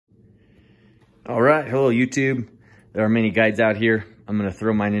All right, hello YouTube. There are many guides out here. I'm gonna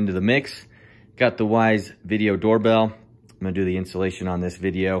throw mine into the mix. Got the Wyze video doorbell. I'm gonna do the installation on this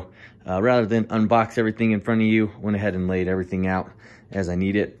video. Rather than unbox everything in front of you, went ahead and laid everything out as I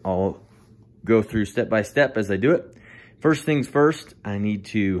need it. I'll go through step by step as I do it. First things first, I need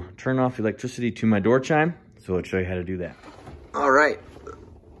to turn off electricity to my door chime. So let's show you how to do that. All right,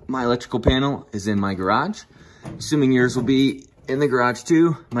 my electrical panel is in my garage. Assuming yours will be in the garage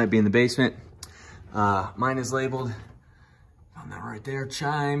too, might be in the basement. Mine is labeled on that right there,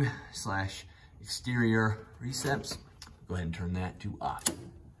 chime / exterior receps. Go ahead and turn that to off.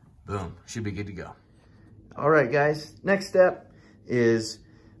 Boom, should be good to go. All right, guys, next step is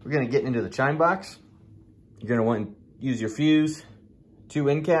we're gonna get into the chime box. You're gonna want to use your fuse, 2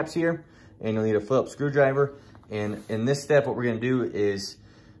 end caps here, and you'll need a Phillips screwdriver. And in this step, what we're gonna do is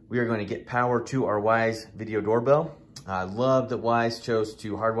we are gonna get power to our Wyze video doorbell. I love that Wyze chose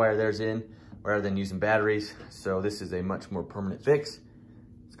to hardwire theirs in rather than using batteries. So this is a much more permanent fix.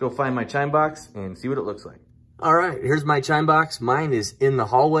 Let's go find my chime box and see what it looks like. All right, here's my chime box. Mine is in the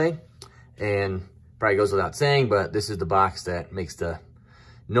hallway, and probably goes without saying, but this is the box that makes the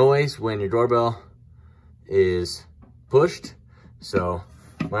noise when your doorbell is pushed. So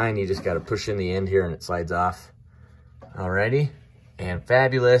mine, you just gotta push in the end here and it slides off. Alrighty, and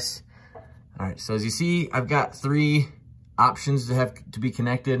fabulous. All right, so as you see, I've got 3 options to be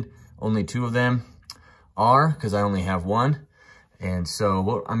connected. Only 2 of them are, because I only have 1. And so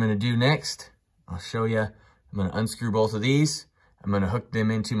what I'm gonna do next, I'll show you. I'm gonna unscrew both of these. I'm gonna hook them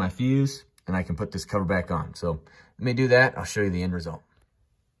into my fuse, and I can put this cover back on. So let me do that. I'll show you the end result.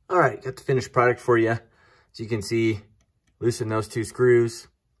 All right, got the finished product for you. As you can see, loosen those 2 screws.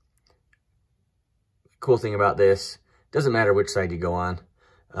 Cool thing about this, doesn't matter which side you go on,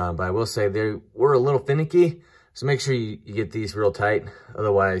 but I will say they were a little finicky. So make sure you get these real tight.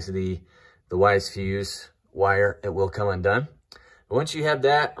 Otherwise, the Wyze fuse wire, it will come undone. But once you have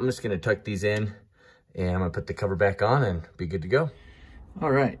that, I'm just gonna tuck these in and I'm gonna put the cover back on and be good to go. All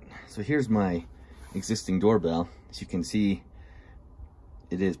right, so here's my existing doorbell. As you can see,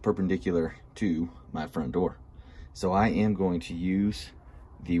 it is perpendicular to my front door. So I am going to use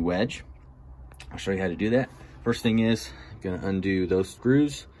the wedge. I'll show you how to do that. First thing is, I'm gonna undo those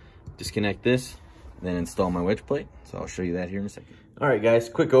screws, disconnect this, then install my wedge plate. So I'll show you that here in a second. All right, guys,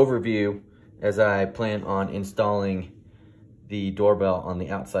 quick overview as I plan on installing the doorbell on the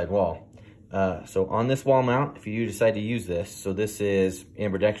outside wall. So on this wall mount, if you decide to use this, so this is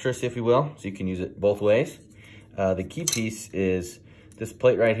ambidextrous, if you will, so you can use it both ways. The key piece is this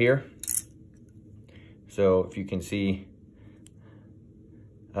plate right here. So if you can see,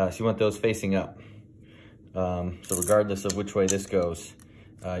 so you want those facing up. So regardless of which way this goes,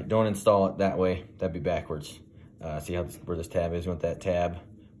 don't install it that way, that'd be backwards. See where this tab is? You want that tab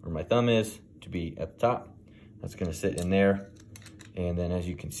where my thumb is to be at the top. That's gonna sit in there. And then as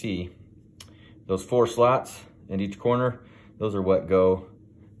you can see, those 4 slots in each corner, those are what go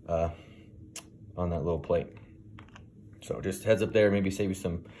on that little plate. So just heads up there, maybe save you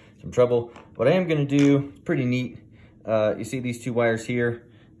some trouble. What I am gonna do, pretty neat. You see these 2 wires here?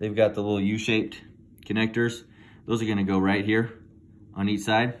 They've got the little U-shaped connectors. Those are gonna go right here on each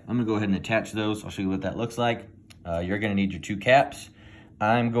side. I'm gonna go ahead and attach those. I'll show you what that looks like. You're gonna need your 2 caps.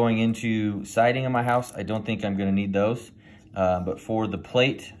 I'm going into siding in my house. I don't think I'm gonna need those. But for the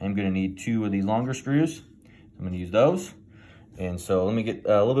plate, I'm gonna need 2 of these longer screws. I'm gonna use those. And so let me get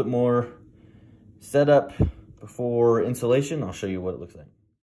a little bit more set up before installation. I'll show you what it looks like.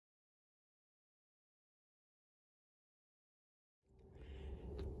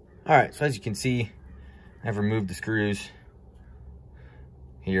 All right, so as you can see, I've removed the screws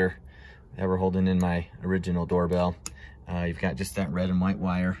here that were holding in my original doorbell. You've got just that red and white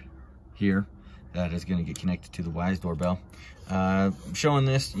wire here that is gonna get connected to the Wyze doorbell. Showing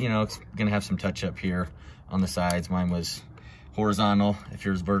this, you know, it's gonna have some touch up here on the sides. Mine was horizontal. If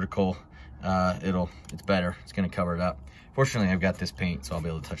yours vertical, it's better. It's gonna cover it up. Fortunately, I've got this paint, so I'll be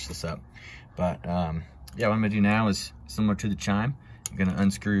able to touch this up. But yeah, what I'm gonna do now is similar to the chime. I'm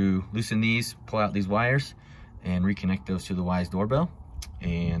gonna loosen these, pull out these wires, and reconnect those to the Wyze doorbell.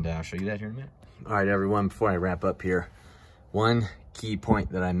 And I'll show you that here in a minute. All right, everyone, before I wrap up here, one key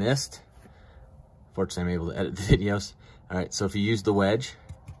point that I missed. Fortunately, I'm able to edit the videos. All right, so if you use the wedge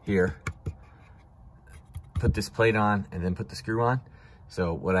here, put this plate on and then put the screw on.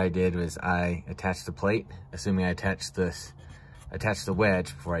 So what I did was I attached the plate, assuming I attached the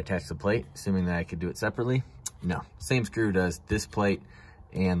wedge before I attached the plate, assuming that I could do it separately. No, same screw does this plate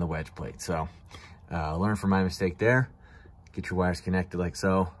and the wedge plate. So learn from my mistake there. Get your wires connected like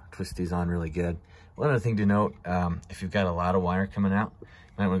so. Twist these on really good. One other thing to note, if you've got a lot of wire coming out, you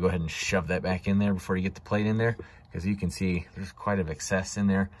might want to go ahead and shove that back in there before you get the plate in there, because you can see there's quite a bit of excess in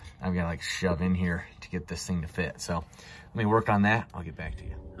there. I've got to like shove in here to get this thing to fit. So let me work on that. I'll get back to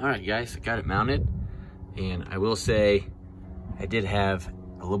you. All right, guys, I got it mounted, and I will say I did have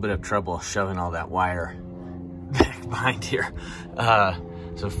a little bit of trouble shoving all that wire back behind here.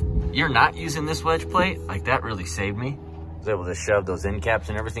 So if you're not using this wedge plate, like that really saved me. I was able to shove those end caps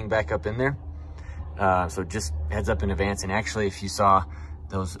and everything back up in there. So just heads up in advance. And actually, if you saw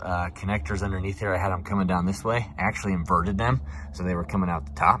those connectors underneath here, I had them coming down this way. I actually inverted them, so they were coming out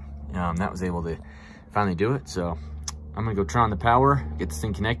the top. That was able to finally do it. So I'm gonna go turn on the power, get this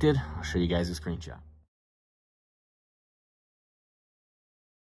thing connected. I'll show you guys a screenshot.